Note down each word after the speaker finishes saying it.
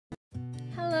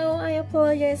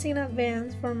apologize in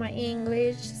advance for my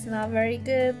English. It's not very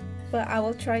good, but I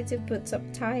will try to put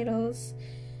subtitles.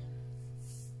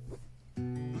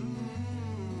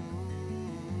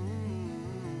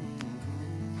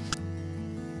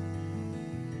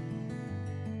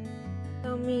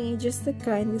 Tommy is just the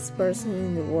kindest person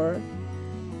in the world.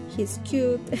 He's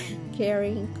cute,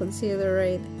 caring,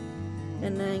 considerate,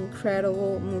 and an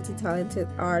incredible multi-talented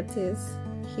artist.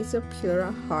 He's a pure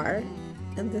at heart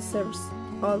and deserves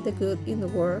all the good in the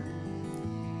world.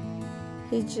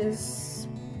 He's just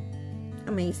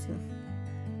amazing.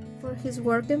 For his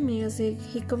work in music,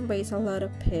 he conveys a lot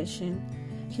of passion.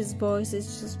 His voice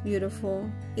is just beautiful.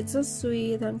 It's so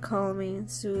sweet and calming,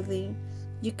 soothing.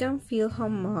 You can feel how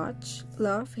much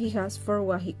love he has for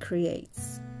what he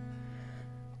creates.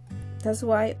 That's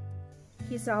why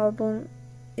his album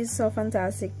is so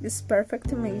fantastic. It's perfect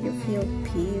to make you feel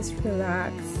peace,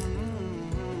 relax,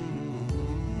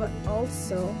 but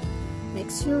also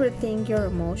makes you rethink your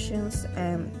emotions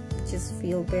and just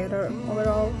feel better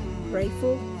overall.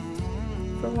 Grateful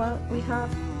for what we have.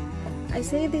 I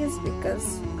say this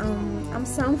because I'm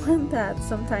someone that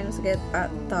sometimes get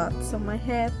bad thoughts on my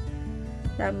head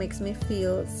that makes me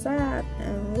feel sad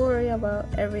and worry about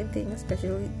everything,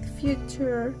 especially the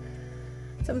future.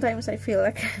 Sometimes I feel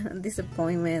like a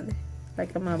disappointment,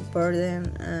 like I'm a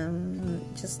burden and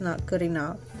just not good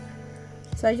enough.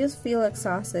 So I just feel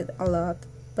exhausted a lot.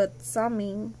 But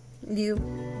Sammy, Liu,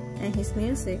 and his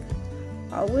music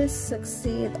always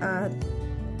succeed at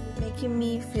making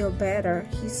me feel better.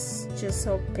 He's just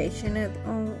so passionate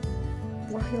on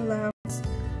what he loves,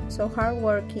 so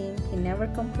hardworking. He never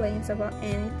complains about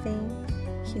anything.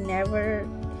 He never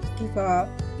gives up.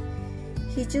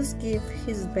 He just gives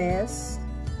his best,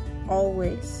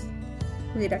 always,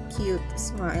 with a cute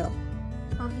smile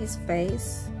on his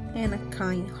face and a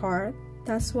kind heart.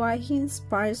 That's why he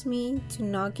inspires me to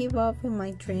not give up in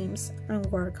my dreams and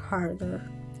work harder.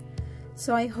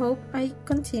 So I hope I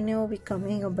continue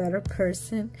becoming a better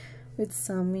person with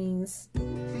Sammy's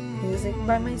music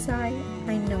by my side.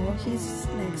 I know his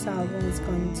next album is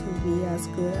going to be as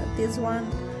good as this one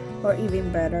or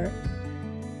even better,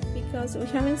 because we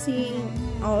haven't seen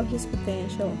all his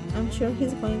potential. I'm sure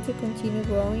he's going to continue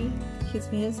growing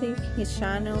his music, his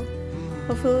channel.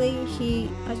 Hopefully he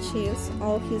achieves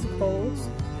all his goals,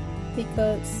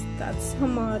 because that's how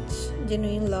much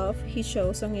genuine love he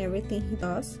shows on everything he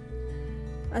does.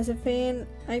 As a fan,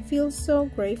 I feel so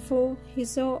grateful. He's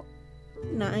so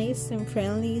nice and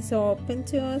friendly, so open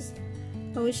to us.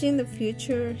 I wish in the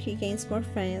future he gains more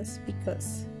fans,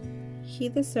 because he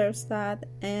deserves that,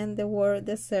 and the world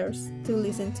deserves to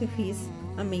listen to his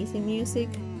amazing music.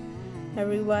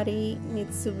 Everybody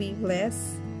needs to be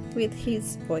blessed with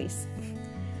his voice.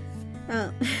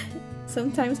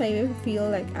 Sometimes I even feel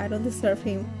like I don't deserve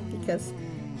him, because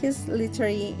he's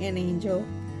literally an angel.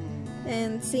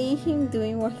 And seeing him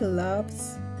doing what he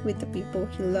loves with the people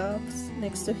he loves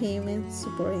next to him and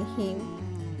supporting him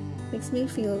makes me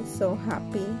feel so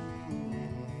happy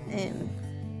and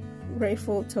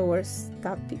grateful towards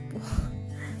that people.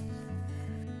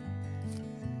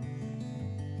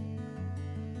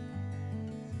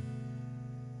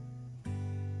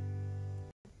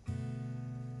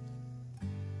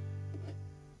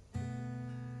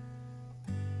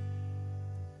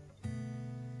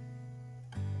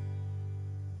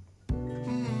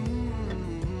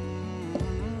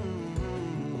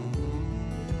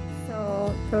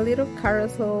 The little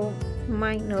carousel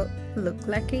might not look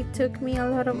like it took me a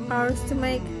lot of hours to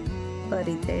make, but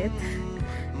it did.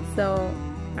 So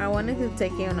I wanted to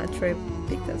take it on a trip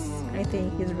because I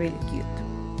think it's really cute.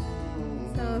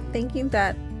 So thinking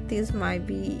that this might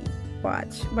be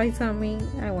watched by Sammy,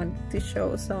 I wanted to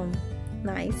show some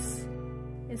nice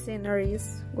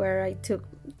sceneries where I took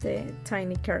the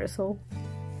tiny carousel.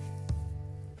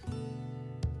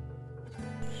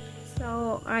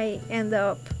 So I end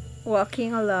up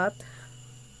walking a lot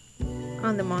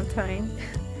on the mountain,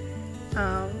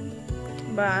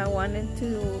 but I wanted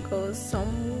to go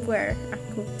somewhere I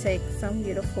could take some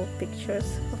beautiful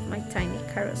pictures of my tiny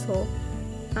carousel.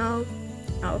 I'll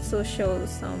also show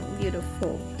some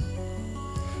beautiful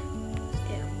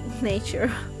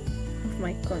nature of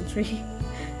my country.